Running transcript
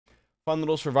fun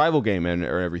little survival game and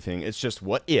or everything. It's just,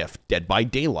 what if Dead by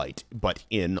Daylight, but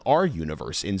in our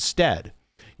universe instead?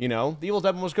 You know, the Evil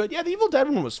Dead one was good. Yeah, the Evil Dead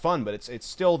one was fun, but it's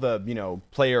still the, you know,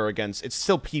 player against, it's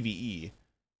still PvE.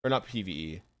 Or not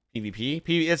PvE.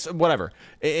 PvP? It's whatever.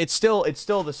 It's still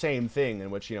the same thing,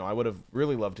 in which, you know, I would have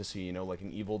really loved to see, you know, like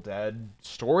an Evil Dead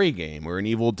story game, or an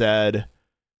Evil Dead,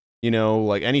 you know,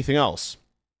 like anything else.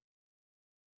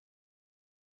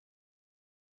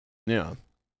 Yeah.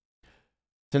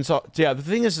 Yeah, the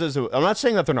thing is, I'm not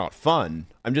saying that they're not fun.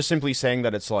 I'm just simply saying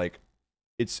that it's like,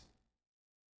 I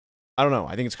don't know.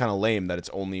 I think it's kind of lame that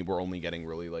we're only getting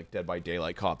really like Dead by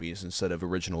Daylight copies instead of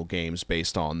original games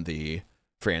based on the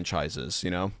franchises, you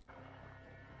know?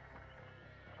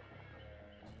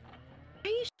 Why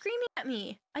are you screaming at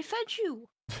me? I fed you.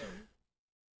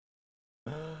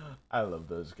 I love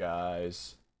those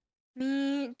guys.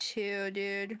 Me too,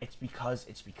 dude. It's because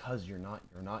you're not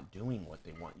doing what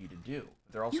they want you to do.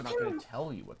 They're also not going to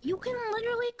tell you what they want you you can to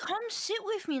literally come sit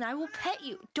with me and I will pet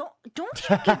you. Don't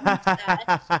you give me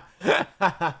that.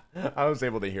 I was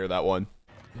able to hear that one.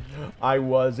 I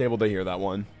was able to hear that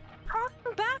one.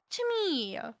 Talking back to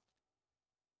me.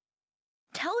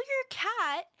 Tell your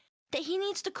cat that he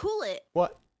needs to cool it.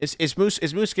 What? Is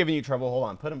Moose giving you trouble? Hold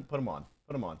on. Put him on.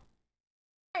 Put him on.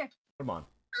 Here. Put him on.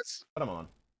 Put him on.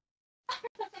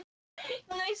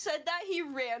 When I said that, he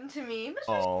ran to me.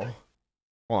 Oh.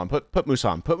 Hold on. Put Moose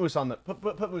on. Put Moose on the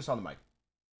Moose on the mic.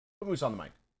 Put Moose on the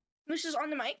mic. Moose is on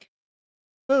the mic.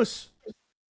 Moose.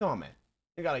 Come on, man.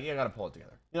 You gotta pull it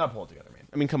together. You gotta pull it together, man.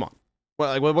 I mean, come on.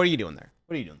 What are you doing there?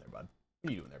 What are you doing there, bud? What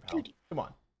are you doing there, pal? Come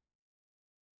on.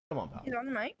 Come on, pal. He's on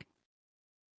the mic.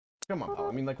 Come on, pal.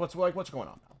 I mean, like, what's going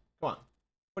on, pal? Come on.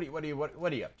 What are you up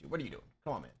to? What are you doing?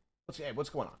 Come on, man. What's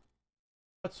going on?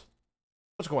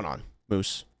 What's going on,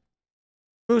 Moose?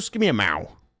 Moose, give me a meow.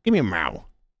 Give me a meow.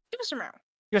 Give us a meow.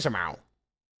 Give us a meow.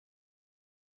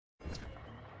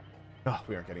 Oh,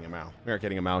 we aren't getting a meow. We aren't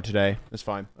getting a meow today. It's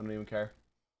fine. I don't even care.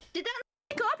 Did that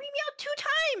pick up? He meowed 2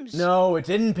 times. No, it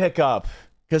didn't pick up.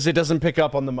 Because it doesn't pick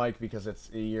up on the mic because it's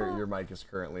your mic is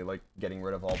currently like getting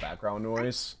rid of all background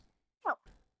noise. Oh.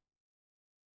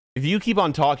 If you keep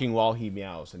on talking while he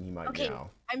meows, then he might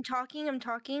meow. I'm talking.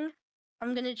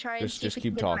 I'm gonna try and just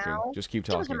keep talking. Just keep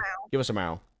talking. Give us a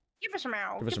meow. Give us a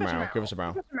meow. Give us a meow. Give us a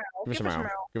meow. Give us a meow.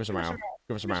 Give us a meow.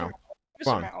 Give us a meow.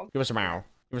 Come on. Give us a meow.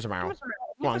 Give us a meow.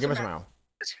 Come on. Give us a meow.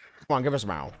 Come on. Give us a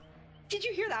meow. Did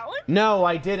you hear that one? No,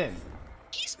 I didn't.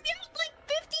 He's meowed like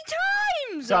 50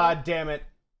 times. God damn it.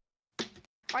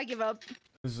 I give up.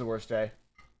 This is the worst day.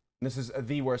 This is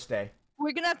the worst day.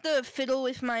 We're gonna have to fiddle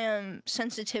with my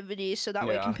sensitivity so that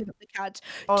way I can pick up the cats.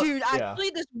 Dude, actually,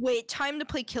 this wait time to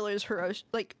play Killer's Heroes,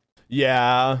 like.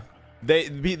 Yeah,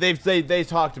 they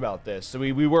talked about this, so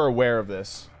we were aware of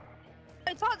this.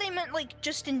 I thought they meant like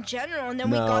just in general, and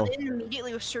then we got in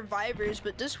immediately with Survivors.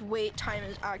 But this wait time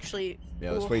is actually.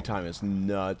 Yeah, this wait time is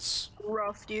nuts.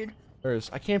 Rough, dude.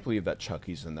 I can't believe that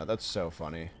Chucky's in that. That's so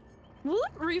funny. Will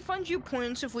it refund you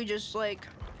points if we just like?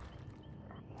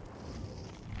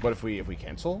 What if we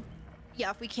cancel? Yeah,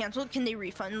 if we cancel, can they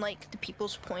refund like the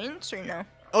people's points or no?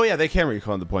 Oh yeah, they can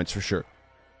refund the points for sure.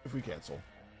 If we cancel,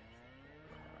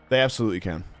 they absolutely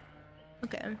can.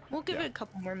 Okay, we'll give it a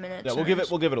couple more minutes. Yeah, we'll give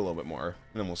it a little bit more,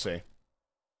 and then we'll see.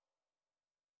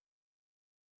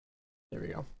 There we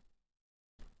go.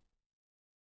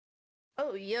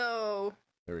 Oh yo.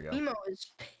 There we go. Emo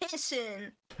is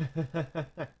pissing.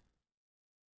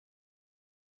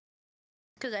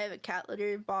 Because I have a cat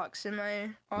litter box in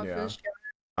my office. Yeah.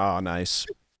 Oh, nice.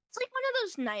 It's like one of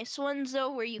those nice ones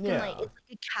though, where you can like it's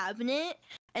like a cabinet,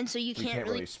 and so you can't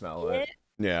really smell it.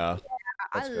 Yeah.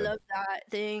 I love that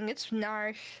thing. It's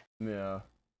nice. Yeah.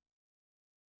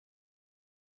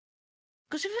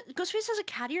 Ghostface has a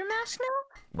cat ear mask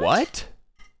now. What?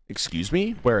 Excuse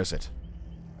me? Where is it?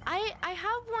 I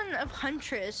have one of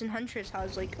Huntress, and Huntress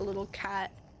has like a little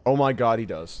cat. Oh my God, he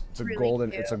does. It's a really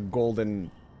golden. cute. It's a golden.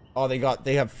 Oh, they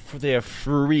have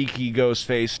freaky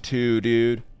Ghostface too,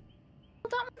 dude. Oh,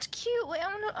 that one's cute. Wait,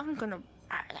 I'm gonna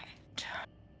buy that.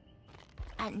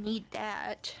 I need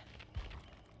that.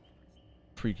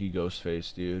 Freaky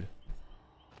Ghostface, dude.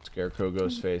 Scarecrow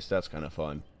Ghostface. That's kind of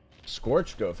fun.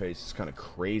 Scorch Ghostface is kind of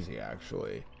crazy,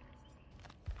 actually.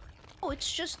 Oh,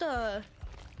 it's just a.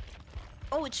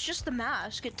 Oh, it's just the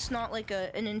mask. It's not like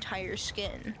an entire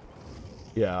skin.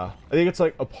 Yeah, I think it's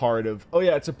like a part of. Oh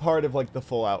yeah, it's a part of like the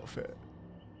full outfit.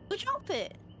 Which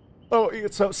outfit? Oh,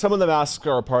 so some of the masks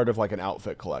are a part of like an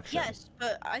outfit collection. Yes,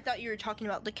 but I thought you were talking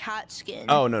about the cat skin.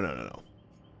 Oh no.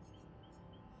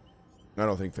 I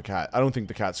don't think the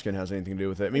cat skin has anything to do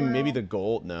with it. I mean, maybe the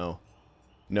gold. No,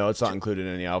 it's not included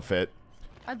in the outfit.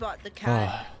 I bought the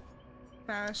cat.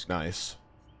 mask. Nice.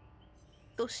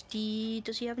 Ghosty,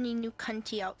 does he have any new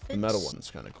cunty outfits? The metal one's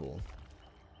kind of cool.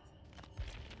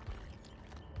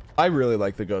 I really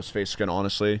like the ghost face skin,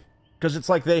 honestly, because it's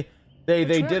like they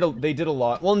did a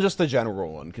lot. Well, just the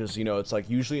general one, because you know it's like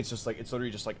usually it's just like it's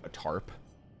literally just like a tarp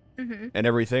and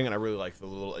everything, and I really like the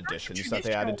little additions that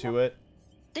they added to it.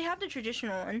 They have the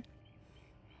traditional one.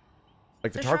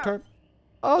 Like the tarp?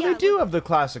 Oh, yeah, they do have the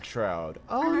classic shroud.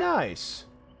 Oh, nice.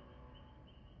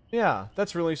 Yeah,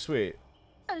 that's really sweet.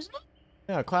 Isn't it?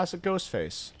 Yeah, classic ghost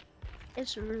face.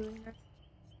 It's really nice.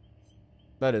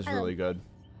 That is really good.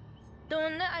 The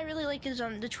one that I really like is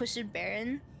the Twisted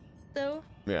Baron, though.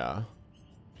 Yeah.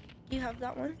 Do you have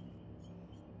that one?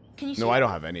 Can you see? No, I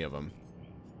don't have any of them.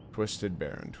 Twisted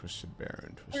Baron, Twisted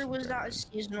Baron, Twisted Baron. Or was that a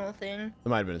seasonal thing? It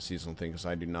might have been a seasonal thing because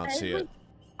I do not see it.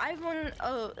 I have one.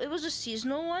 Oh, it was a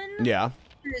seasonal one. Yeah.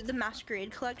 The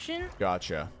Masquerade collection.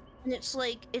 Gotcha. And it's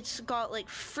like it's got like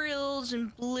frills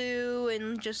and blue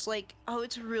and just like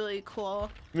it's really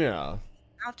cool. Yeah. I'll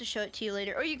have to show it to you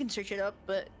later, or you can search it up.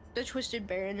 But the Twisted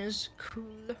Baron is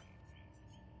cool.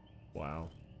 Wow.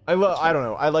 I don't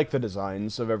know. I like the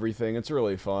designs of everything. It's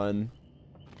really fun.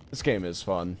 This game is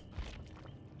fun.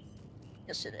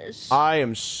 Yes, it is. I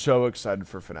am so excited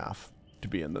for FNAF to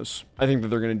be in this. I think that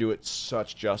they're going to do it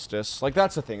such justice. Like,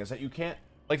 that's the thing, is that you can't...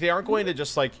 Like, they aren't going to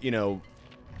just, like, you know,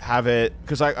 have it...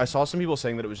 Because I saw some people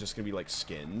saying that it was just going to be, like,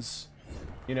 skins,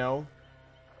 you know?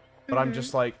 But I'm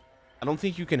just like, I don't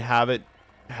think you can have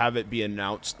it be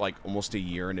announced, like, almost a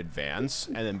year in advance,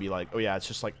 and then be like, oh, yeah, it's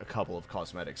just, like, a couple of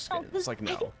cosmetic skins. It's like,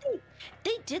 no.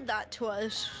 They did that to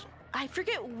us. I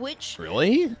forget which...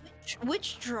 Really?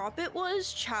 Which drop it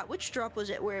was? Chat, which drop was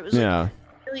it where it was, like,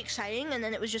 really exciting, and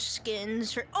then it was just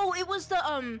skins for... Oh, it was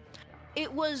the,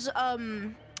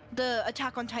 the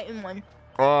Attack on Titan one.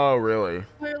 Oh, really?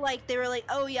 They were like,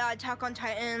 oh yeah, Attack on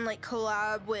Titan, like,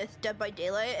 collab with Dead by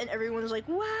Daylight, and everyone was like,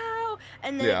 wow!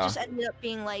 And then it just ended up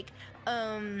being, like,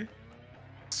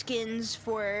 skins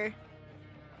for,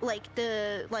 like,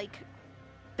 the, like,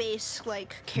 base,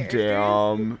 like, character.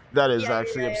 Damn, that is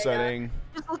actually upsetting. It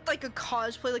just looked like a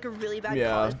cosplay, like a really bad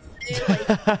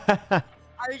cosplay. Like,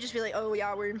 I would just be like, oh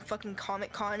yeah, we're in fucking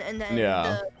Comic-Con, and then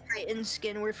the Titan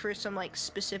skin were for some, like,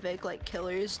 specific, like,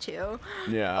 killers, too.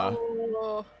 Yeah.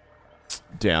 Oh.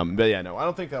 Damn, but yeah, no, I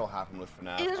don't think that'll happen with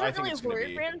FNAF. It isn't I think really it's a horror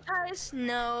be... franchise,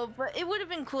 no, but it would have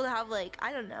been cool to have, like,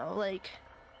 I don't know, like...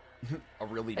 a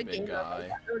really big guy.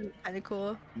 That would be kind of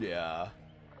cool. Yeah.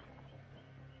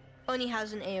 Oni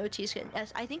has an AOT skin.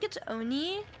 Yes, I think it's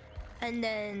Oni, and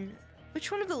then...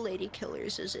 Which one of the lady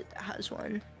killers is it that has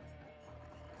one?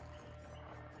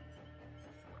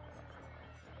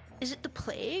 Is it the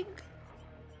Plague?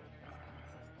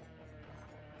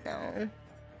 No.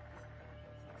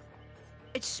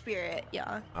 It's Spirit,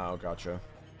 yeah. Oh, gotcha.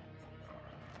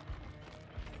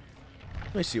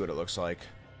 Let me see what it looks like.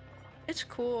 It's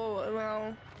cool,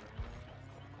 well...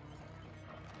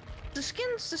 The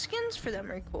skins for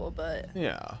them are cool, but...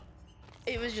 Yeah.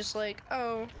 It was just like,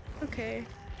 oh, okay.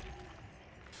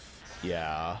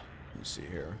 Yeah. Let me see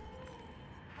here.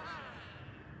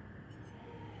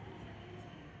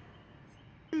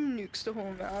 Nukes the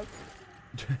whole map.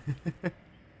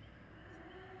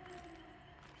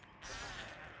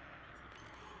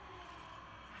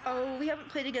 Oh, we haven't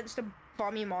played against the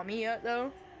Bommy Mommy yet,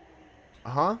 though.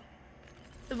 Uh-huh.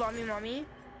 The Bommy Mommy.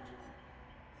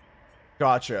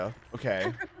 Gotcha.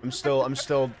 Okay. I'm still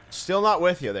not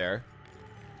with you there.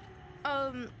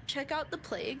 Check out the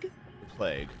Plague. The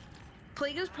Plague.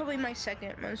 Plague is probably my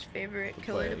second most favorite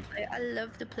killer to play. I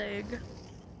love the Plague.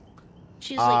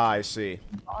 She's like... I see.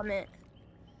 Vomit.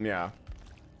 Yeah.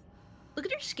 Look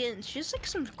at her skins. She has like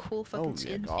some cool fucking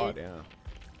skins, Oh my god, dude. yeah.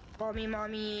 Bommy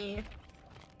Mommy.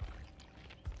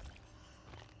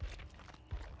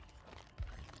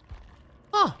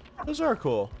 Huh. Those are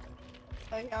cool.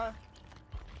 Oh yeah.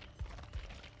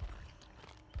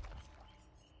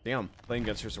 Damn, playing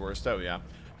against her's the worst. Oh yeah.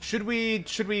 Should we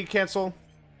cancel?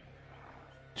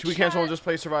 Should we cancel and just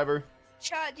play Survivor?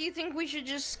 Chat, do you think we should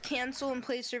just cancel and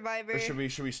play Survivor? Or should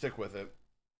we stick with it?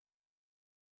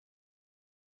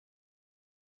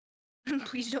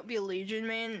 Please don't be a Legion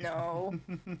man. No.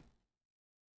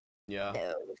 Yeah.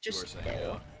 No, just no.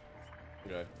 Yeah.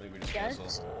 Okay, I think we just cancel.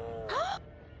 Oh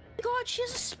my god, she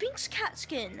has a Sphinx cat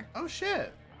skin. Oh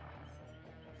shit.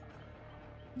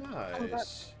 Nice. Oh,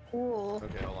 that's cool.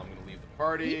 Okay, hold on, I'm gonna leave the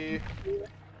party.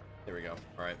 There we go.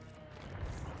 Alright.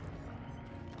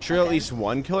 Sure, at least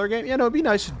one killer game? Yeah, no, it'd be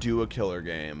nice to do a killer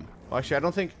game. Well, actually, I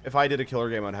don't think if I did a killer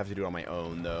game, I'd have to do it on my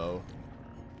own, though.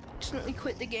 Instantly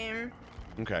quit the game.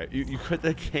 Okay, you quit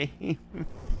the game?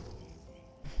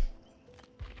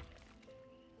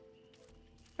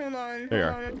 Hold on.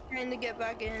 I'm trying to get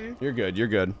back in. You're good. You're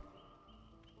good.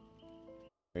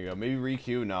 There you go. Maybe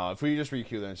re-queue. No, if we just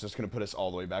re-queue, then it's just gonna put us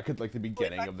all the way back at like the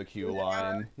beginning of the queue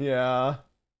line. Yeah.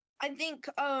 I think.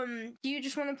 Do you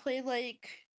just want to play like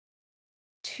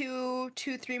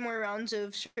three more rounds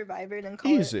of Survivor, then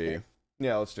call Easy. it?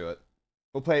 Yeah, let's do it.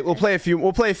 We'll play a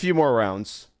few more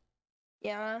rounds.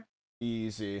 Yeah.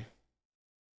 Easy.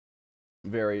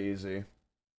 Very easy.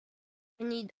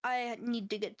 I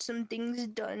need to get some things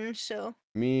done, so.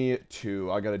 Me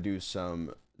too. I gotta do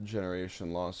some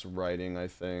generation loss writing, I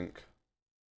think.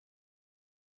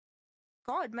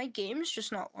 God, my game's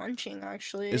just not launching,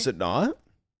 actually. Is it not?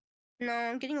 No,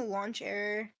 I'm getting a launch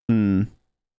error.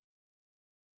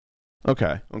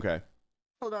 Okay.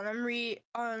 Hold on, I'm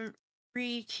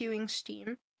re-queuing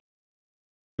Steam.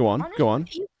 Go on. Honestly, Go on.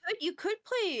 You could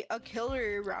play a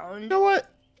killer round. You know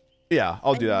what? Yeah,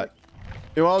 I'll do that.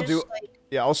 You know what I'll do?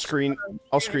 Yeah, I'll screen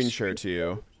share to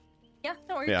you. Yeah,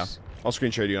 that works. Yeah, I'll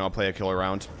screen share to you and I'll play a killer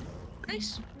round.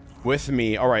 Nice. With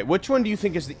me. All right, which one do you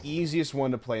think is the easiest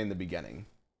one to play in the beginning?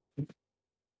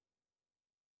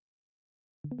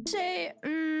 Say,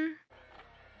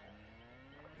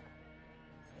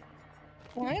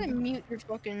 well, I'm gonna mute your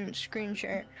fucking screen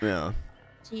share. Yeah.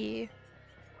 See.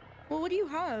 Well, what do you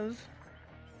have?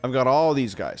 I've got all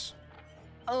these guys.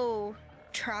 Oh,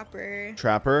 Trapper.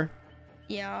 Trapper?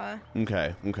 Yeah.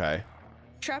 Okay.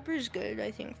 Trapper's good,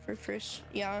 I think, for first.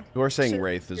 Yeah. Who are saying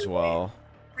Wraith as well?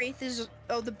 Wraith is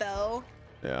the Bell.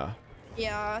 Yeah.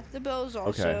 Yeah, the Bell's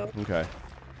also. Okay.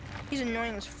 He's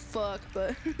annoying as fuck,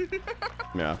 but.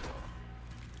 Yeah.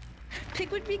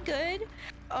 Pig would be good.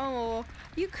 Oh,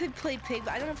 you could play Pig,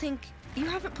 but I don't think you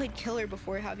haven't played Killer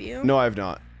before, have you? No, I've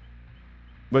not.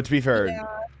 But to be fair. Yeah.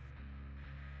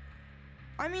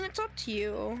 I mean, it's up to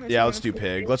you. Yeah, let's do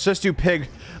Pig. Let's just do Pig.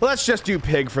 Let's just do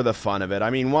Pig for the fun of it. I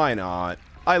mean, why not?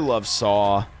 I love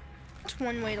Saw. It's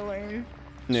one way to learn.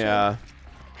 Yeah. So,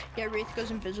 yeah, Wraith goes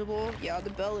invisible. Yeah,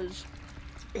 the Bell is.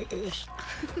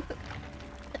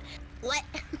 What?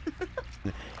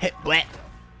 Hit blat.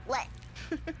 What?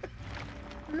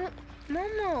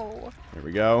 No. Here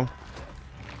we go.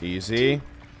 Easy.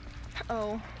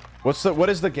 Oh. What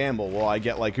is the gamble? Will I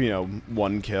get like,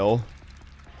 1 kill?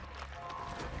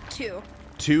 2.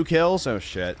 2 kills? Oh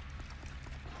shit.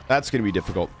 That's gonna be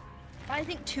difficult. I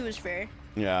think 2 is fair.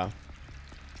 Yeah.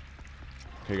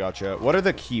 Okay, gotcha. What are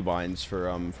the keybinds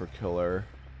for killer?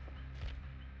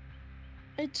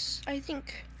 I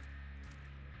think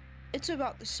it's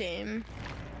about the same.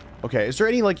 Okay, is there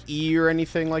any like E or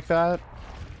anything like that?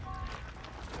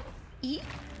 E?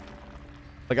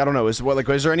 Like, I don't know. Is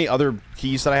there any other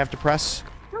keys that I have to press?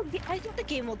 No, I think the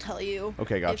game will tell you.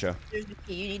 Okay, gotcha. If there's a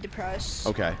key you need to press.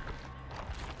 Okay.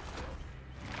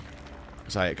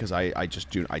 Because I just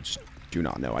do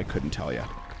not know. I couldn't tell you.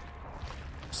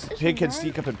 Pig can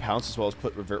sneak up and pounce as well as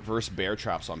put reverse bear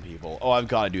traps on people. Oh, I've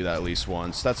got to do that at least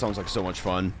once. That sounds like so much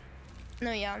fun.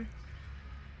 No, yeah.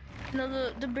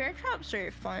 No, the bear traps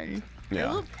are fun. They're a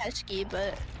little pesky,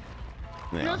 but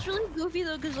yeah. No, it's really goofy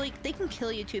though, because like they can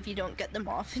kill you too if you don't get them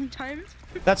off in time.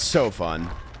 That's so fun.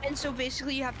 And so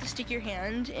basically, you have to stick your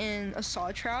hand in a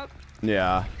saw trap.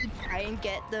 Yeah. To try and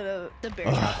get the bear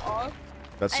trap off.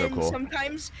 That's so cool. And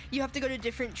sometimes you have to go to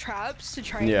different traps to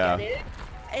try and get it.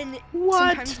 And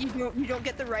sometimes you don't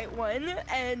get the right one,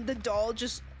 and the doll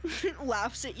just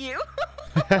laughs at you.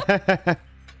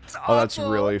 Oh, that's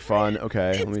really fun.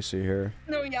 Okay, let me see here.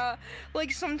 No, yeah.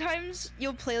 Like, sometimes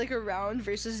you'll play, like, a round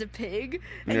versus a pig,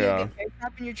 and you'll get bear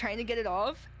trap, and you're trying to get it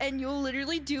off, and you'll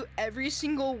literally do every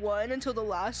single one until the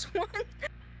last one.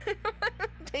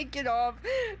 Take it off.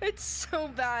 It's so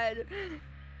bad.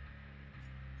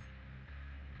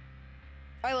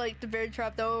 I like the bear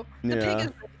trap, though. The pig is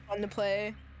really fun to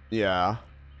play. Yeah.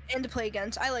 And to play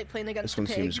against. I like playing against the pig.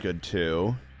 This one seems good,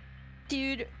 too.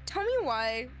 Dude, tell me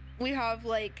why we have,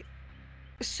 like,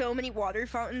 so many water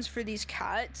fountains for these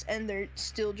cats, and they're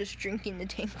still just drinking the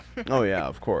tank. Oh, yeah,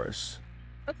 of course.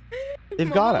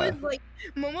 They've gotta.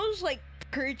 Momo's, like,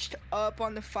 perched up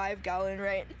on the 5-gallon,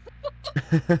 right?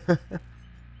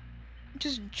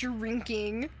 Just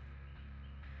drinking.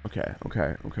 Okay.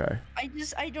 I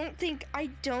don't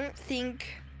think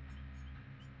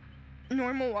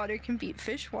normal water can beat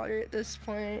fish water at this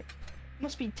point. It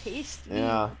must be tasty.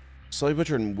 Yeah. Slowly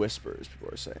butchered in whispers, people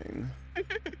are saying.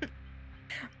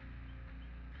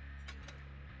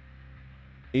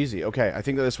 Easy. Okay, I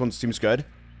think that this one seems good.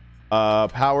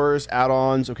 Powers,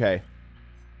 add-ons, okay.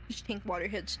 Each tank water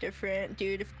hits different.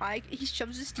 Dude, he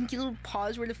shoves his stinky little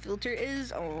paws where the filter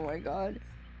is. Oh my god.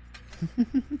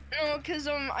 No, cause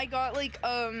I got like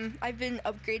I've been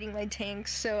upgrading my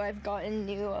tanks, so I've gotten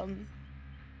new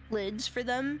lids for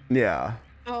them. Yeah.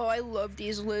 Oh, I love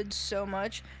these lids so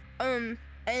much. And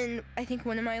I think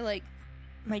one of my like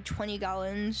my 20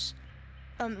 gallons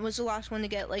was the last one to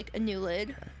get like a new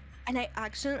lid. And I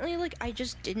accidentally like I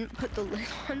just didn't put the lid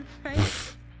on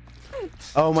right.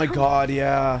 Oh my god,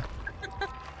 yeah.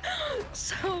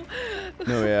 So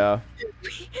No, yeah.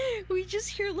 we just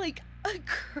hear like a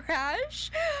crash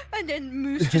and then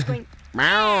Moose just going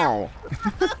Meow.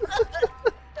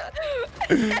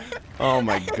 Oh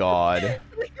my god.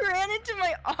 We ran into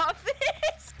my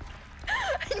office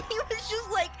and he was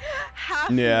just like half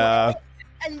Yeah. wet,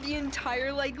 and the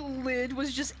entire like lid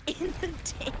was just in the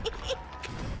tank.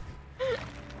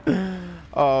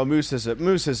 Oh, Moose is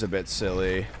a bit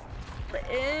silly.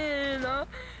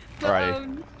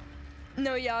 Alrighty.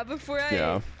 No, yeah, before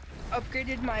I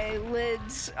upgraded my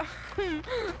lids,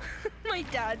 my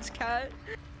dad's cat.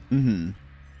 Mm-hmm.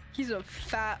 He's a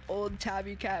fat old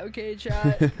tabby cat, okay,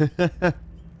 chat?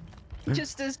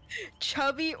 Just this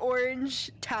chubby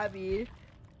orange tabby.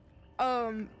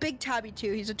 Big tabby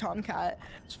too, he's a tomcat.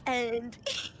 And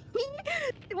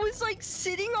he was like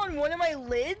sitting on one of my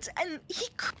lids and he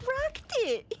cracked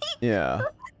it. Yeah.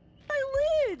 My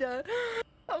lid.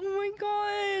 Oh my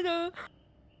god.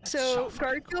 So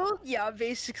Garfield, yeah,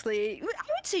 basically, I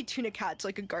would say Tuna Cat's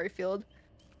like a Garfield.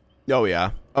 Oh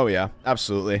yeah. Oh yeah.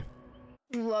 Absolutely.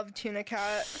 Love Tuna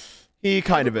Cat. He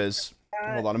kind of is.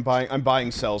 Hold on, I'm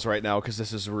buying cells right now because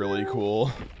this is really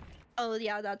cool. Oh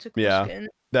yeah, that's a cool skin.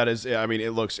 That is. Yeah, I mean,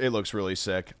 it looks really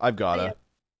sick. I've gotta. Yeah.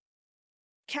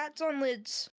 Cats on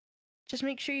lids. Just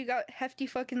make sure you got hefty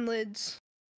fucking lids.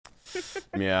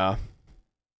 Yeah.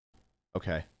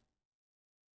 Okay.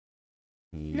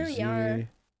 No, yeah.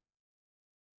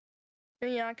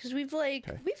 Yeah, because we've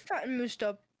gotten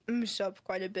moosed up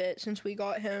quite a bit since we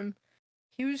got him.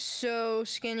 He was so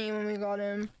skinny when we got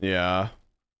him. Yeah.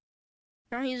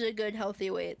 Now he's a good healthy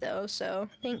weight though, so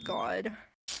thank God.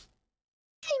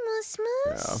 Hey Moose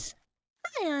Moose.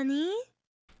 Yeah. Hi honey.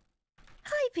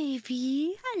 Hi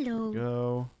baby. Hello.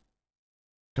 Go.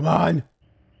 Come on.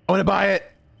 I want to buy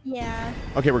it. Yeah.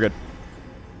 Okay, we're good.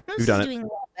 Moose We've done is it. doing a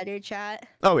lot better, chat.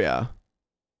 Oh yeah.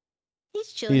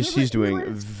 He's chilling. He's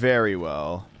doing very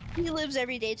well. He lives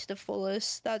every day to the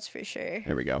fullest, that's for sure.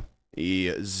 There we go.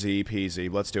 Easy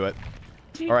peasy. Let's do it.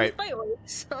 Did you All right. buy oil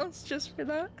cells just for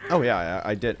that? Oh yeah,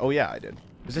 I did. Oh yeah, I did.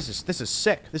 'Cause this is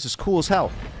sick. This is cool as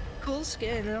hell. Cool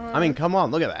skin. I mean, come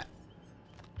on, look at that.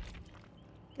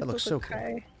 That looks so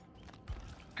cool.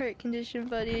 Heart condition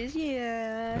buddies,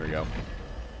 yeah. There we go.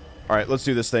 All right, let's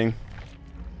do this thing.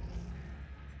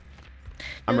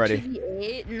 I'm ready.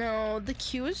 2v8? No, the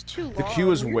queue is too long. The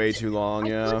queue is way too long,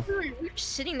 yeah. We were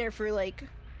sitting there for like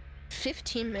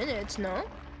 15 minutes, no?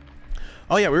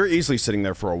 Oh yeah, we were easily sitting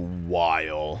there for a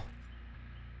while.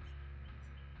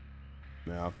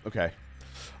 Yeah, okay.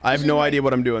 I have no idea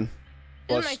what I'm doing.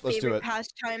 This is my favorite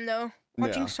pastime though.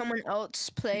 Watching someone else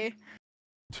play.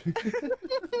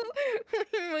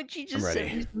 Mochi just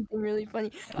said me something really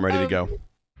funny. I'm ready to go.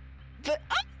 But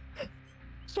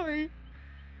sorry.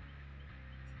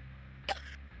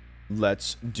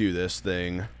 Let's do this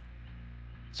thing.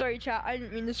 Sorry, chat. I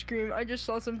didn't mean to scream. I just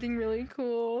saw something really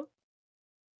cool.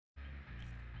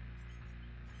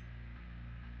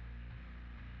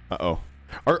 Uh-oh.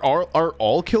 Are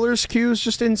all killers' queues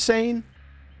just insane?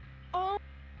 No,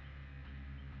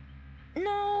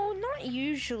 not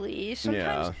usually.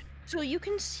 Sometimes. So you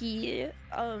can see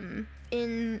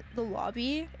in the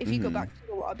lobby, if you go back to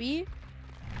the lobby,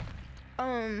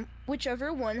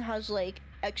 whichever one has like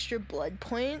extra blood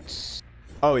points.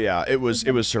 Oh yeah, it was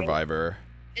Survivor.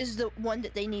 Is the one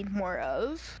that they need more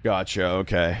of. Gotcha,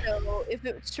 okay. So if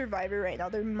it's Survivor right now,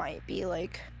 there might be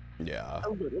like a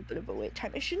little bit of a wait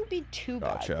time. It shouldn't be too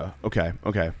bad. Gotcha. Okay,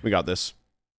 okay. We got this.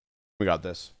 We got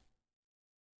this.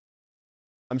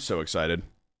 I'm so excited.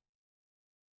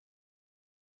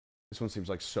 This one seems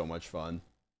like so much fun.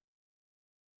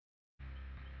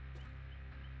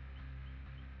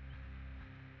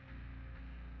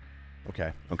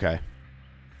 Okay, okay.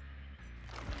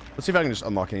 Let's see if I can just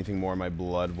unlock anything more in my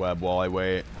blood web while I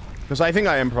wait. Because I think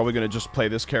I am probably going to just play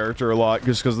this character a lot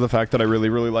just because of the fact that I really,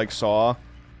 really like Saw.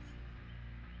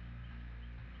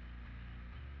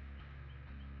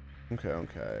 Okay,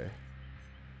 okay.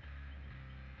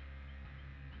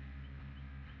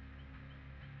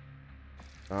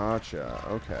 Gotcha.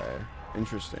 Okay.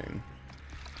 Interesting.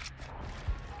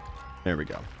 There we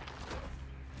go.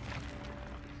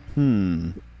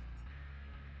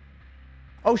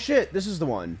 Oh shit, this is the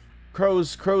one.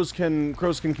 Crows can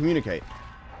communicate.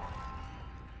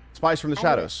 Spies from the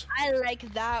shadows. I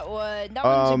like that one. That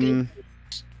one's a good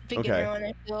beginner one,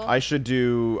 I feel.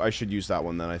 I should use that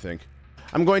one then, I think.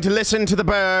 I'm going to listen to the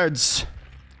birds.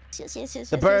 Yes.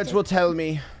 The birds will tell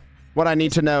me what I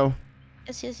need to know.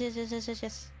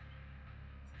 Yes.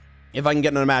 If I can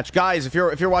get in a match, guys. If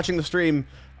you're watching the stream,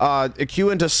 queue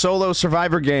into solo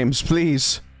Survivor games,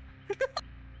 please.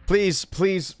 please,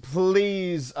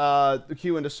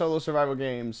 queue into solo survival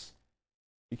games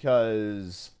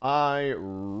because I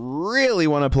really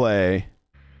want to play.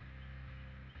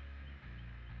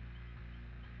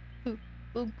 Who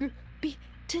will be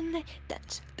tonight?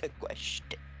 That's the question.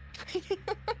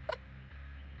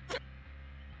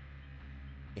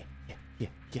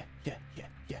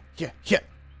 Yeah.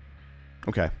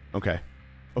 Okay.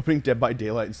 Opening Dead by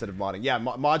Daylight instead of modding. Yeah,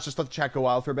 mods, just let the chat go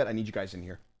wild for a bit. I need you guys in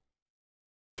here.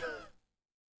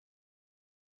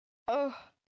 Oh,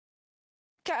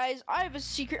 guys, I have a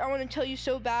secret I want to tell you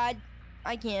so bad.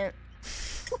 I can't.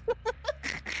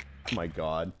 Oh my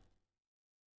god.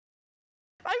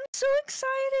 I'm so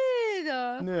excited.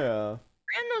 Yeah.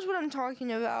 Fran knows what I'm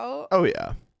talking about. Oh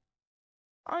yeah.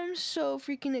 I'm so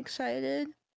freaking excited.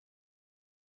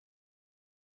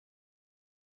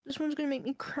 This one's gonna make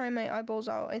me cry my eyeballs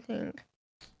out, I think.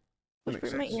 Whisper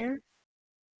in my ear.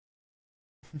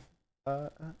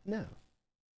 No.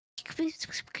 We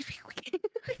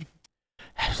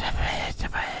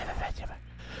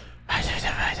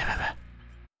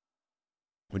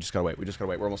just gotta wait.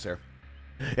 We're almost there.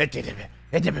 Let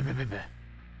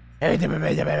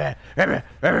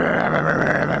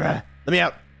me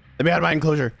out. Let me out of my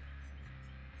enclosure.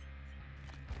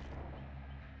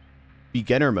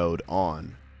 Beginner mode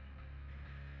on.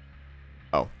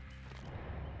 Oh.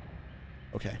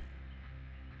 Okay.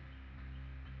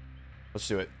 Let's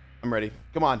do it. I'm ready.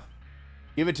 Come on.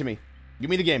 Give it to me. Give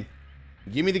me the game.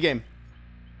 Give me the game.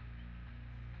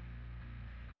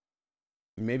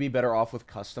 You may be better off with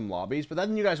custom lobbies, but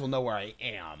then you guys will know where I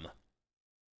am.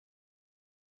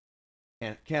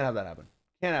 Can't have that happen.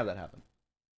 Can't have that happen.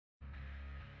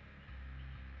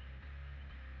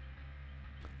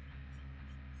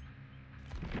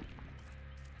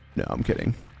 No, I'm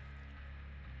kidding.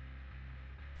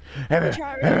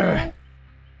 What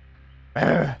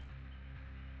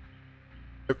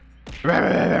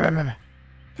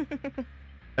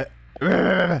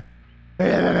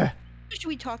should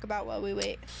we talk about while we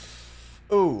wait?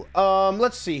 Ooh,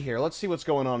 let's see here. Let's see what's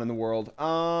going on in the world. Oh,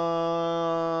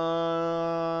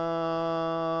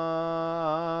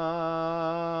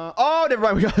 never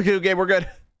mind. We got a good game. We're good.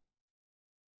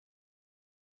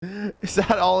 Is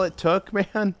that all it took,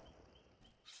 man?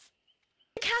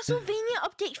 Castlevania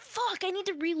update. Fuck, I need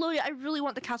to reload it. I really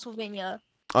want the Castlevania.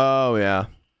 Oh, yeah.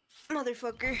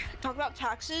 Motherfucker. Talk about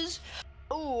taxes.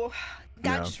 Oh,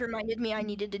 that just reminded me I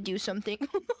needed to do something.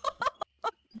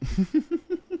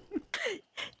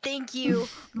 Thank you,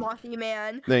 Mothy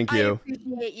Man. Thank you. I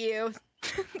appreciate you.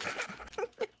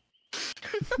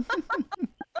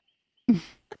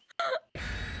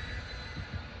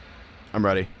 I'm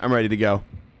ready. I'm ready to go.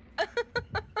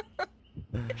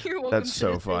 You're welcome. That's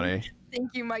so funny.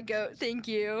 Thank you, my goat. Thank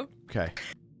you. Okay.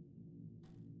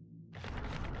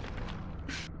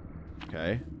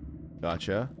 Okay.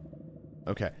 Gotcha.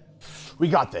 Okay. We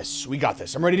got this. We got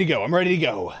this. I'm ready to go. I'm ready to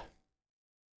go.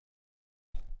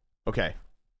 Okay.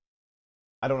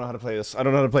 I don't know how to play this. I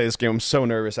don't know how to play this game. I'm so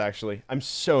nervous, actually. I'm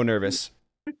so nervous.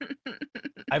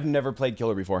 I've never played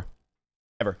Killer before.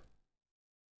 Ever.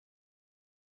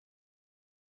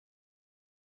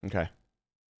 Okay.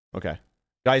 Okay.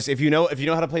 Guys, if you know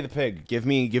how to play the pig, give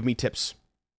me tips.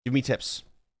 Give me tips.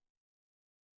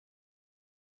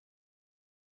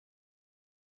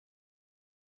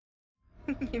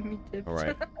 Give me tips. All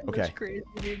right. Okay. That's crazy,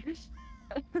 dude.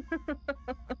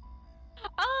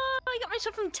 Oh, I got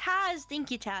myself from Taz. Thank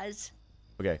you, Taz.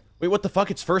 Okay. Wait, what the fuck?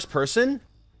 It's first person?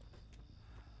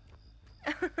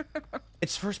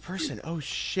 It's first person. Oh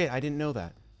shit, I didn't know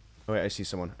that. Oh wait, I see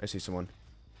someone. I see someone.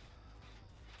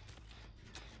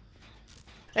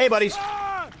 Hey, buddies.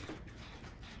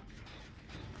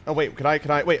 Oh wait, can I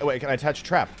wait, can I attach a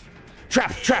trap?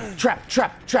 Trap.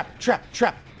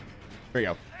 There you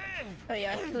go. Oh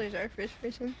yeah, killers are first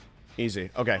person. Easy.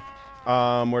 Okay.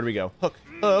 Where do we go? Hook.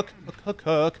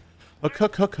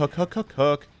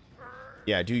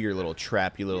 Yeah, do your little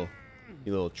trap, you little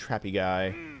trappy guy.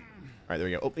 All right, there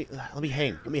we go. Oh, let me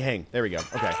hang. There we go.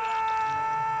 Okay.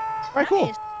 All right,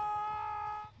 cool.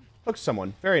 Hook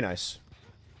someone. Very nice.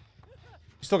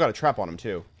 You still got a trap on him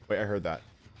too. Wait, I heard that.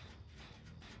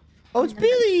 Oh, it's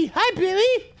Billy. Hi,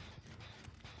 Billy.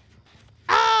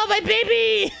 Oh, my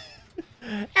baby.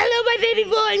 Hello, my baby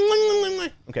boy.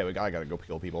 Okay, I gotta go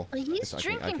kill people. He's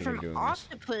drinking from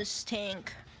Octopus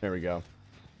Tank. There we go.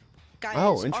 Guys,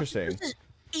 oh, interesting. Octopus is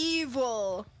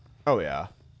evil. Oh yeah.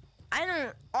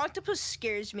 Octopus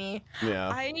scares me.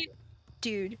 Yeah.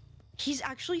 Dude, he's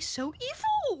actually so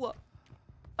evil.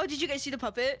 Oh, did you guys see the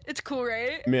puppet? It's cool,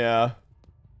 right? Yeah.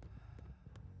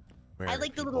 I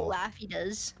like the little laugh he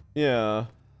does. Yeah.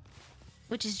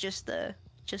 Which is just the.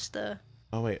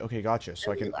 Oh wait, okay, gotcha.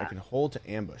 So I can hold to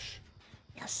ambush.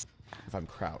 Yes. If I'm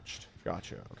crouched.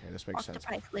 Gotcha. Okay, this makes sense.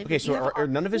 Flavor. Okay, so are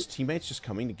none of his teammates just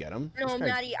coming to get him? No,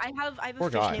 Maddie, I have a Poor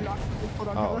fish guy. named Octopus. Hold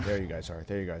on, Oh, hold on. there you guys are.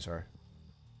 There you guys are.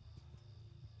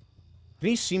 Can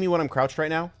you see me when I'm crouched right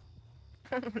now?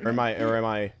 Or am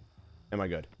I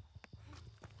good?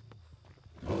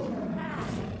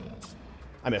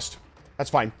 I missed. That's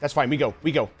fine. That's fine. We go.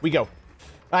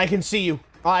 I can see you.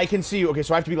 I can see you. Okay,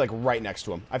 so I have to be like right next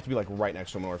to him. I have to be like right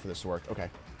next to him in order for this to work. Okay.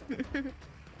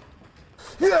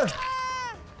 Yeah.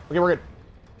 Okay, we're good.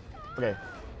 Okay.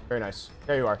 Very nice.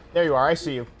 There you are. There you are. I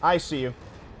see you. I see you.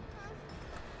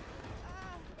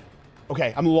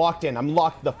 Okay, I'm locked in. I'm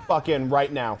locked the fuck in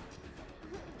right now.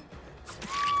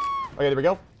 Okay, there we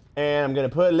go. And I'm gonna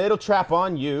put a little trap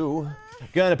on you.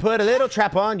 Gonna put a little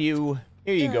trap on you.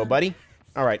 Here you go, buddy.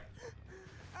 All right.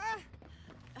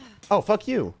 Oh, fuck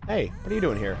you. Hey, what are you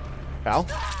doing here, pal?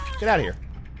 Get out of here.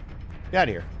 Get out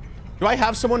of here. Do I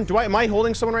have someone? Am I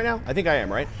holding someone right now? I think I am,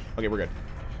 right? Okay, we're good.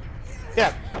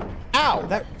 Yeah. Ow,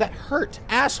 that hurt.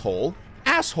 Asshole.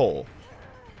 Asshole.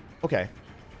 Okay.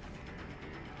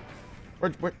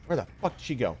 Where the fuck did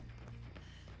she go?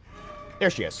 There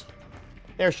she is.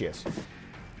 There she is.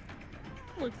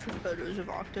 Look for photos of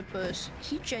Octopus.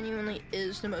 He genuinely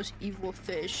is the most evil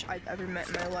fish I've ever met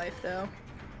in my life, though.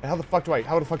 How the fuck do I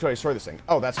destroy this thing?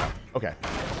 Oh, that's how. Okay.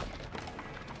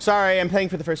 Sorry, I'm playing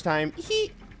for the first time.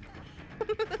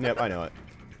 Yep, I know it.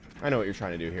 I know what you're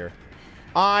trying to do here.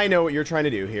 I know what you're trying to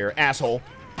do here, asshole.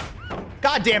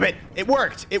 God damn it! It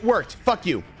worked! It worked! Fuck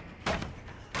you!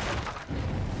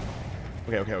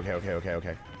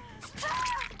 Okay.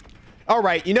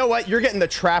 Alright, you know what? You're getting the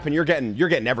trap and you're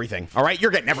getting everything. Alright?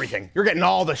 You're getting everything. You're getting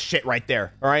all the shit right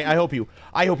there. Alright? I hope you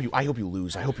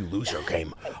lose. I hope you lose your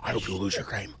game. I hope you lose your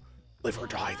game. Live or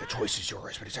die, the choice is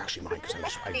yours, but it's actually mine because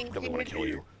I really want to kill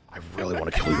you. I really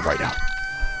want to kill you right now.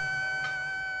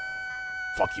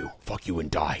 Fuck you. Fuck you and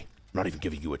die. I'm not even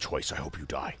giving you a choice. I hope you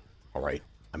die. Alright?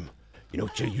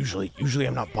 Usually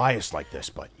I'm not biased like this,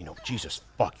 but, Jesus,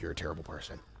 fuck, you're a terrible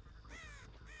person.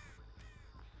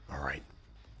 Alright.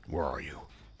 Where are you?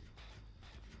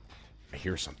 I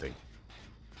hear something.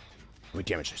 Let me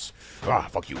damage this. Ah,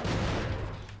 fuck you.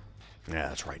 Yeah,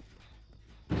 that's right.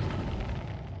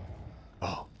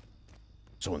 Oh.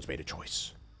 Someone's made a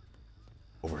choice.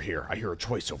 Over here. I hear a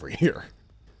choice over here.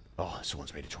 Oh,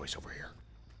 someone's made a choice over here.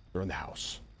 They're in the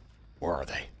house. Where are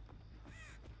they?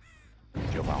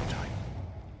 Joe Valentine.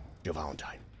 Joe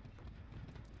Valentine.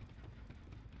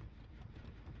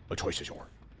 The choice is yours.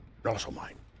 And also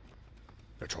mine.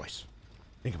 Your choice.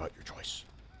 Think about your choice.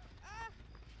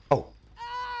 Oh.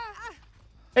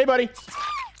 Hey, buddy.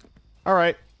 All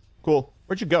right. Cool.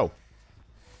 Where'd you go?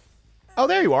 Oh,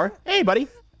 there you are. Hey, buddy.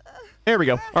 There we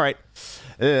go. All right.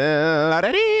 Ah,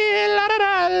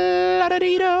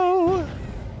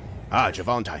 Joe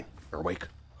Valentine. You're awake.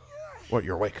 What?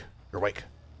 You're awake. You're awake.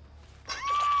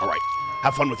 All right.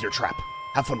 Have fun with your trap.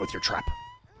 Have fun with your trap.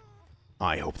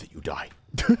 I hope that you die.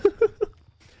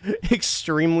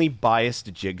 Extremely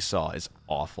biased Jigsaw is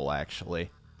awful, actually.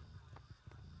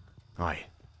 I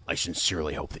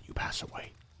sincerely hope that you pass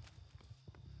away.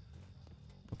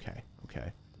 Okay.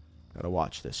 Gotta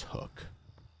watch this hook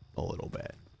a little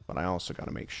bit, but I also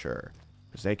gotta make sure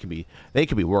because they could be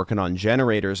working on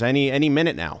generators any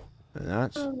minute now. And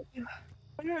that's I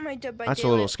want my Dead by that's a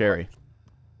Daylight. little scary.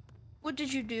 What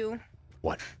did you do?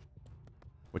 What?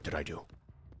 What did I do?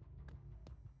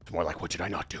 It's more like what did I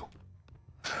not do?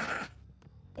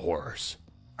 Horrors.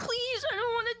 Please, I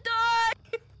don't want to die.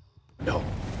 No.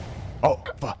 Oh,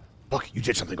 fuck, you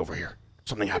did something over here.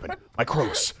 Something happened. My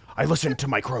crows. I listened to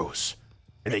my crows.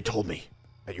 And they told me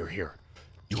that you're here.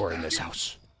 You are in this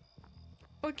house.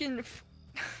 Fucking.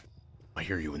 I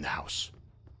hear you in the house.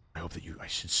 I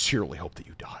sincerely hope that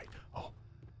you die. Oh,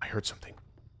 I heard something.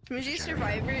 Moonzy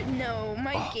Survivor? No,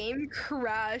 my game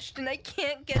crashed and I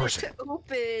can't get it to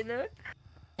open.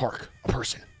 Park, a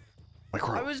person. My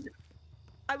crow.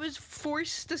 I was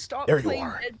forced to stop There you playing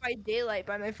are. Dead by Daylight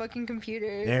by my fucking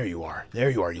computer. There you are. There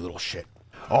you are, you little shit.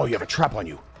 Oh, you have a trap on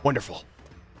you. Wonderful.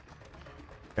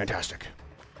 Fantastic.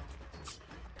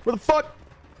 Where the fuck?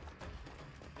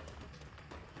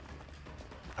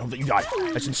 I hope that you die.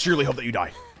 I sincerely hope that you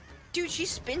die. Dude, she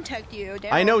spin teched you.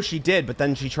 Damn. I know she did, but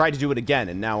then she tried to do it again,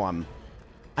 and now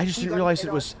I just didn't realize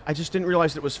it was. I just didn't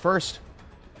realize it was first.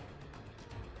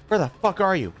 Where the fuck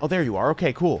are you? Oh, there you are.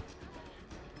 Okay, cool.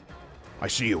 I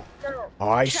see you. No, Oh,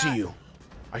 I chat. see you.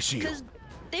 I see you.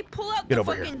 They pull out Get the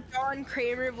over fucking here. John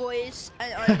Kramer voice,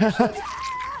 and I'm just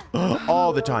like,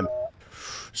 all the time.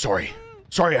 Sorry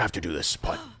I have to do this,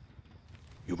 but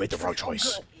you made the wrong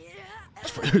choice.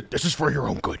 This is for your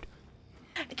own good.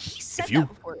 he said that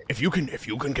before. If you can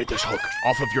get this hook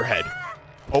off of your head.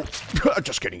 Oh,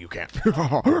 just kidding, you can't.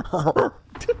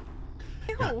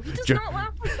 No, he does not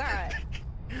laugh like that.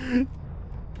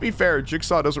 To be fair,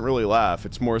 Jigsaw doesn't really laugh.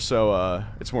 It's more so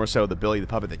the Billy the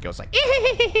Puppet that goes like,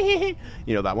 you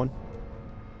know that one?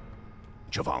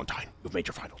 Joe Valentine, you've made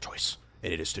your final choice,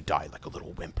 and it is to die like a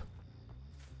little wimp.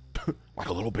 Like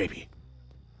a little baby.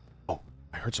 Oh,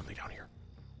 I heard something down here.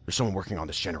 There's someone working on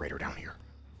this generator down here.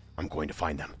 I'm going to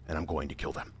find them, and I'm going to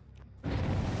kill them.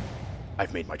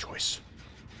 I've made my choice.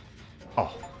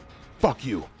 Oh, fuck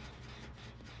you.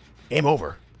 Game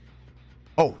over.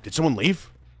 Oh, did someone leave?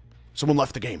 Someone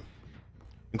left the game.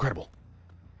 Incredible.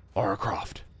 Lara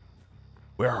Croft,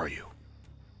 where are you?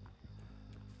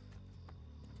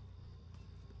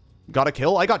 Got a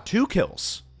kill? I got 2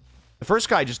 kills. The first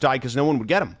guy just died because no one would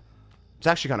get him. It's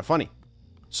actually kind of funny.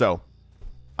 So,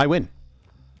 I win.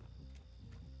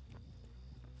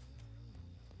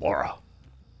 Laura.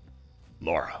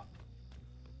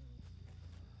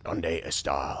 ¿Dónde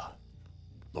está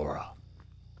Laura?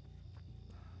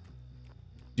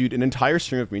 Dude, an entire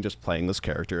stream of me just playing this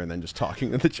character and then just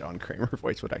talking in the John Kramer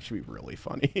voice would actually be really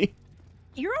funny.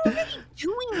 You're already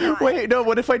doing that. Wait, no,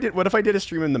 what if I did a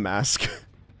stream in the mask?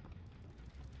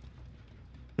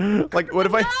 Like, what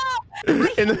if I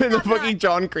in the fucking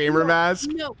John Kramer mask?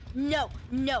 No.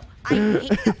 I hate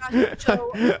that mask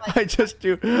so much.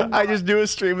 I just do a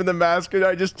stream in the mask and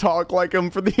I just talk like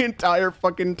him for the entire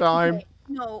fucking time. Okay,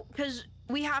 no, because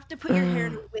we have to put your hair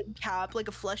in a wig cap, like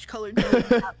a flesh-colored wig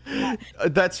cap.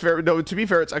 That's fair. No, to be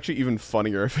fair, it's actually even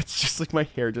funnier if it's just like my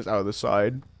hair just out of the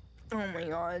side. Oh my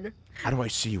god. How do I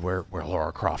see where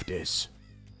Lara Croft is?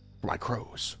 My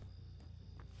crows.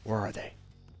 Where are they?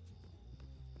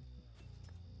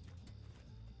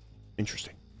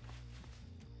 Interesting.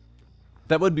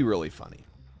 That would be really funny.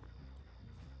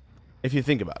 If you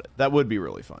think about it, that would be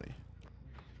really funny.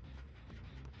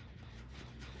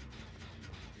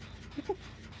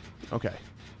 Okay.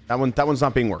 That one's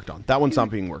not being worked on. That one's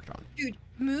not being worked on. Dude,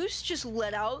 Moose just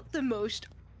let out the most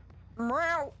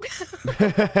meow.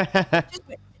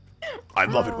 I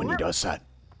love it when he does that.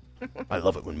 I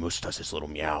love it when Moose does his little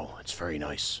meow. It's very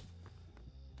nice.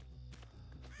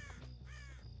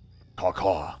 Caw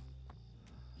caw.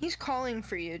 He's calling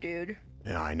for you, dude.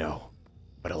 Yeah, I know.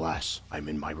 But alas, I'm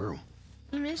in my room.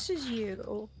 He misses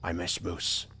you. I miss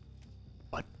Moose.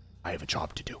 But I have a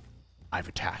job to do. I have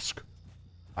a task.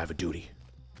 I have a duty.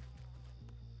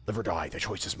 Live or die, the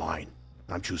choice is mine.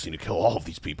 And I'm choosing to kill all of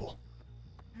these people.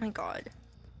 Oh my god.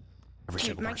 Every Dude,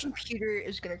 single my person. computer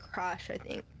is gonna crash, I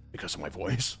think. Because of my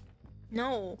voice?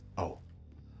 No. Oh.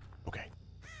 Okay.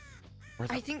 Where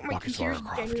the I think my fuck is Lara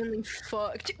computer's Croft? genuinely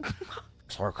fucked.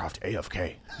 Is Lara Croft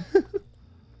AFK?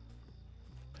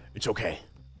 It's okay.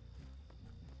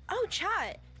 Oh,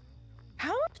 chat.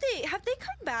 How have they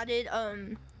combated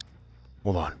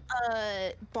Hold on.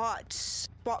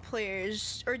 bot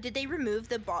players, or did they remove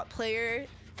the bot player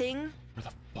thing, Where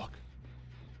the fuck?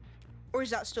 or is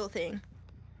that still a thing?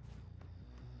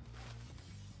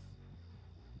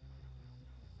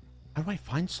 How do I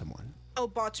find someone? Oh,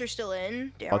 bots are still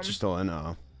in. Damn. Bots are still in.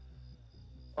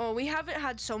 Oh, we haven't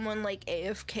had someone like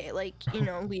AFK, like, you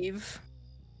know, leave.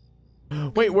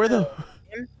 Wait, where the?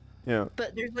 Yeah.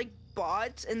 But there's like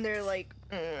bots, and they're like,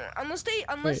 unless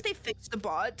they fix the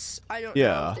bots, I don't know.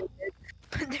 Yeah. If they did.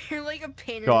 But they're like a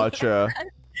pain in Gotcha. the ass.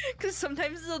 Because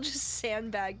sometimes they'll just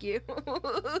sandbag you.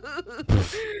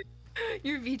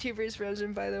 Your VTuber is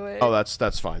frozen, by the way. Oh,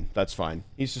 that's fine. That's fine.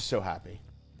 He's just so happy.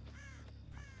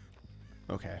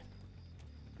 Okay.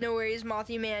 No worries,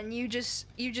 Mothy man. You just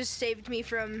saved me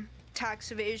from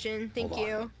tax evasion. Thank Hold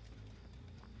you.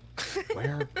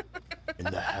 Where in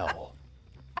the hell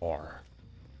are?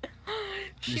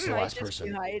 She He's the might last just be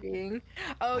person. hiding.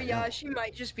 Oh I yeah, know. she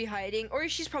might just be hiding, or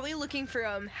she's probably looking for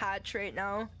Hatch right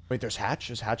now. Wait, there's Hatch.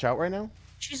 Is Hatch out right now?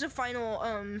 She's the final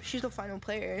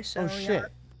player. So Oh shit. yeah.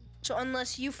 So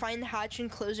unless you find the Hatch and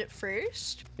close it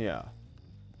first. Yeah.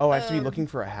 Oh, I have to be looking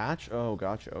for a Hatch. Oh,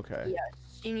 gotcha. Okay.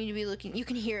 Yes, you need to be looking. You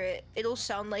can hear it. It'll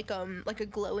sound like a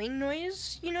glowing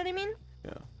noise. You know what I mean?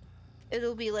 Yeah.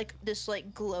 It'll be like this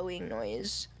like glowing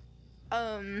noise.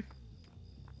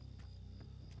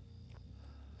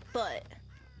 But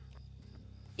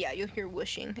yeah, you'll hear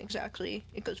whooshing. Exactly.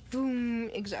 It goes boom.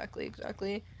 Exactly.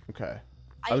 Okay.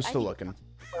 I was still looking.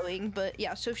 Glowing, but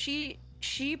yeah. So if she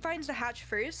finds the hatch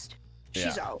first,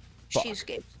 she's Yeah. out. Fuck. She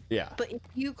escapes. Yeah. But if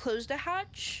you close the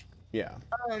hatch, Yeah.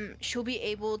 She'll be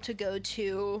able to go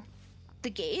to the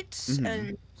gates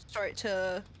and start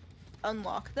to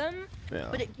unlock them. Yeah.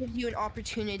 But it gives you an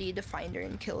opportunity to find her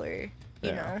and kill her,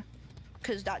 you know,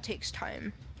 because that takes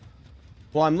time.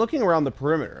 Well, I'm looking around the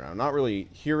perimeter and I'm not really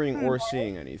hearing or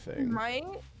seeing anything.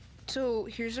 So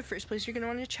here's the first place you're gonna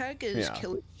want to check is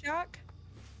Killer Shack.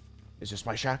 Is this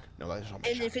my shack? No, that is not my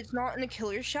shack. And if it's not in the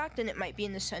Killer Shack, then it might be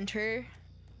in the center.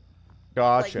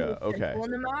 Gotcha. Like, okay.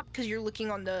 on the map, because you're looking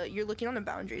on the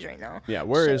boundaries right now. Yeah.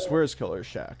 Where is Killer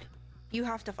Shack? You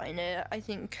have to find it.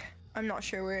 I'm not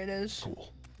sure where it is.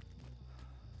 Cool.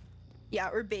 Yeah,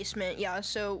 or basement. Yeah.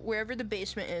 So wherever the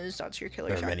basement is, that's your Killer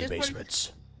Shack. There are many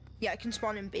basements. Yeah, it can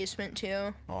spawn in basement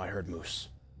too. Oh, I heard Moose.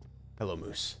 Hello,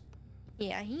 Moose.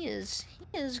 Yeah, he is.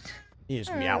 He is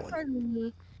meowing.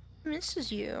 Honey,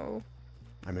 misses you.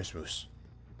 I miss Moose.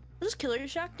 What does Killer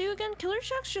Shack do again? Killer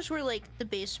Shack's just where like the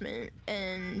basement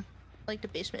and like the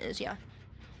basement is. Yeah.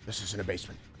 This isn't a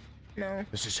basement. No.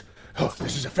 This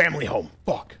is a family home.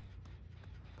 Fuck.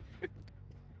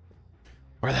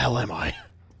 Where the hell am I?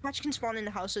 Hatch can spawn in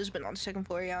the houses, but not the second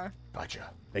floor. Yeah.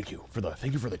 Gotcha. Thank you for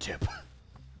the tip.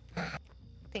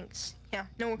 Thanks. Yeah.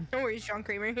 No worries, John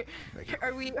Kramer.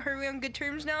 Are we on good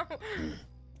terms now?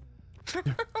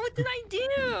 What did I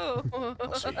do?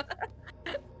 I'll see.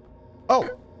 Oh,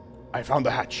 I found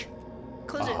the hatch.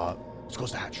 Close it. Let's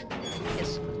close the hatch.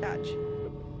 Yes, close the hatch.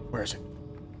 Where is it?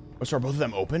 Oh, so are both of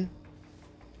them open?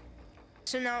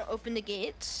 So now open the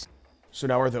gates. So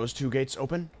now are those two gates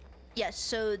open? Yes,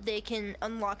 so they can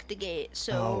unlock the gate.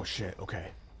 So. Oh shit. Okay.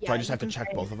 Yeah, so I just have to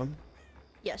check both of them.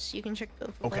 Yes, you can check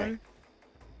both of them.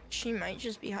 She might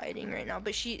just be hiding right now,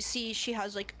 but she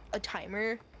has like a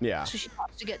timer. Yeah. So she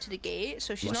has to get to the gate.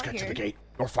 So she's Let's not here. get to the gate.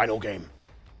 Your final game.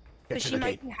 But she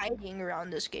might be hiding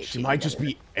around this gate. She might just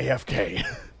be AFK.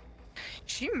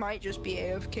 She might just be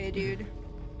AFK, dude.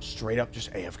 Straight up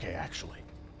just AFK, actually.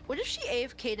 What if she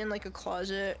AFK'd in like a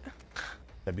closet?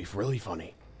 That'd be really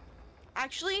funny.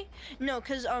 Actually, no,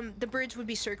 because the birds would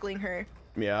be circling her.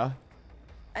 Yeah?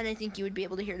 And I think you would be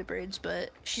able to hear the birds,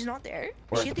 but she's not there.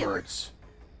 Where are the birds?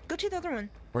 Go to the other one.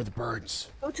 Where are the birds?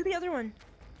 Go to the other one.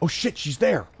 Oh shit, she's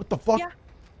there. What the fuck? Yeah.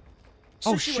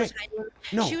 So oh she shit. Was hiding.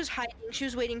 No. She was hiding. She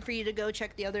was waiting for you to go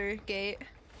check the other gate.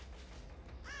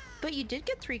 But you did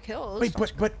get 3 kills. Wait,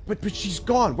 but she's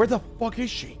gone. Where the fuck is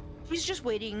she? She's just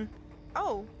waiting.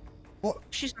 Oh. What?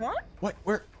 She's not? What?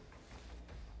 Where?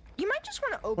 You might just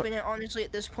want to open it, honestly,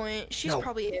 at this point. She's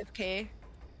probably AFK.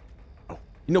 Oh.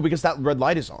 No, because that red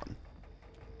light is on.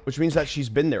 Which means that she's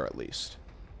been there at least.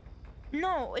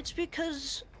 No, it's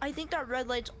because I think that red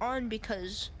light's on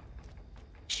because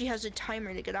she has a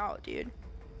timer to get out, dude.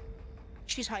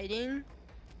 She's hiding.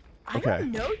 I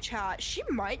don't know, chat. She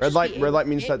might red light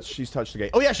means that she's touched the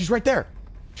gate. Oh yeah, she's right there.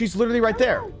 She's literally right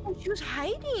there. She was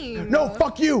hiding. No,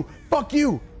 fuck you. Fuck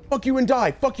you. Fuck you and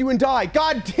die. Fuck you and die.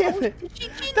 God damn it.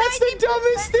 That's the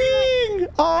dumbest thing.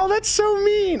 Oh, that's so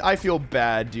mean. I feel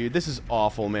bad, dude. This is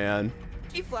awful, man.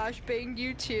 She flashbanged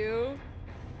you too.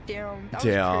 Damn.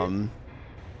 Damn.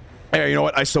 Hey, you know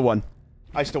what? I still won.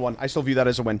 I still view that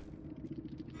as a win.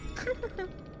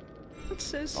 That's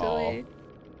so silly. Oh.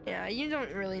 Yeah, you don't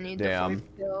really need the 4th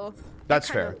kill. That's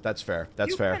fair. That's fair.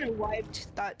 That's fair. You kind of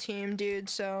wiped that team, dude,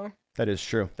 so. That is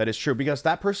true. That is true because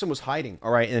that person was hiding.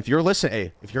 All right, and if you're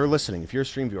listening, if you're a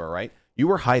stream viewer, right? You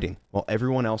were hiding while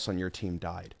everyone else on your team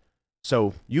died.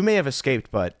 So you may have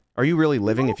escaped, but are you really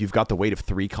living if you've got the weight of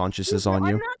 3 consciences on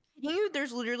you? I'm not kidding you.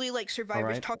 There's literally like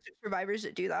survivors, toxic survivors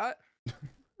that do that.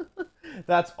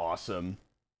 That's awesome.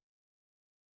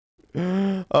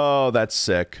 Oh, that's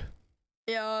sick.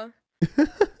 Yeah.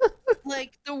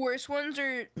 Like the worst ones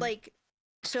are like,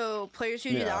 so players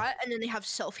who do that and then they have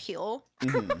self-heal.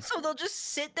 So they'll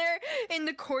just sit there in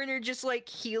the corner just like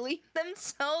healing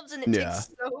themselves and it takes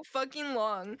so fucking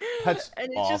long. That's and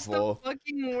it's awful. Just the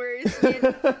fucking worst.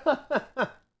 Dude.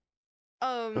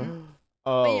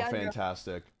 Oh, yeah,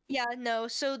 fantastic. No. Yeah, no.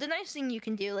 So the nice thing you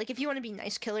can do, like if you want to be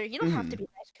nice killer, you don't have to be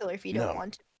nice killer if you don't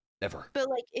want to. Never. But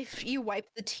like if you wipe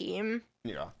the team,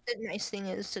 the nice thing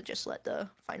is to just let the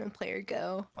final player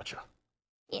go. Gotcha.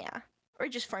 Yeah. Or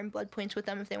just farm blood points with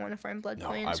them if they want to farm blood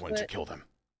points. I want to kill them.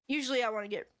 Usually I want to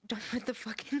get done with the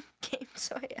fucking game,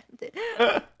 so I end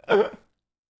it.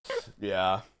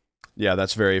 Yeah. Yeah,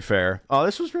 that's very fair. Oh,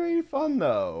 this was very fun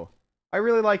though. I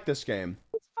really like this game.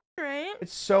 It's fun, right?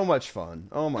 It's so much fun.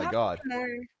 Oh my god.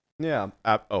 Yeah.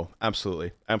 Oh,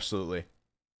 absolutely. Absolutely.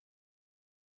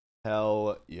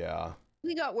 Hell yeah.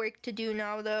 We got work to do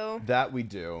now, though. That we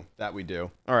do. That we do.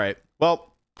 All right.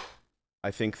 Well, I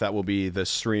think that will be the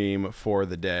stream for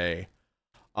the day.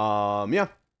 Yeah.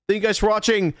 Thank you guys for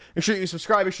watching. Make sure you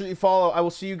subscribe. Make sure you follow. I will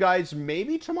see you guys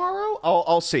maybe tomorrow.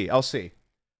 I'll see. Yeah,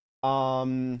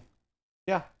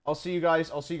 I'll see you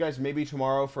guys maybe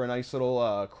tomorrow for a nice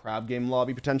little crab game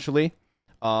lobby potentially.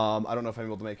 I don't know if I'm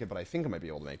able to make it, but I think I might be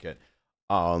able to make it.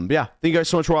 But yeah, thank you guys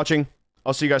so much for watching.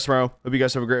 I'll see you guys tomorrow. Hope you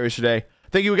guys have a great rest of your day.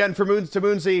 Thank you again to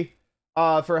Moonzy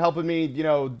for helping me, you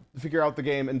know, figure out the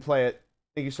game and play it.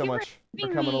 Thank you so much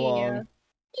for coming along.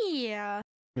 Yeah.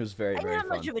 It was very, very fun. I didn't have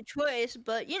much of a choice,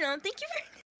 but you know, thank you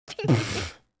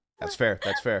for. That's fair.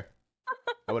 That's fair.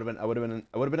 I would have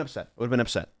been upset.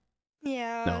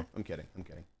 Yeah. No, I'm kidding.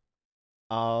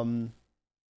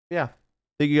 Yeah.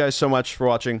 Thank you guys so much for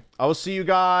watching. I will see you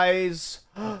guys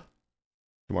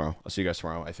tomorrow. I'll see you guys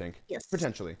tomorrow, I think. Yes.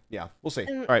 Potentially. Yeah, we'll see.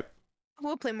 All right.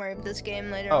 We'll play more of this game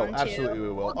later Oh, on, absolutely too.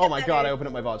 we will. Oh my god, I opened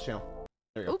up my VOD's channel.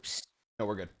 There you go. Oops. No,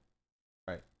 we're good.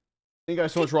 All right. Thank you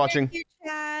guys so much for watching. Bye.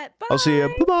 I'll see you.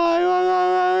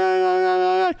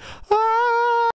 Bye-bye.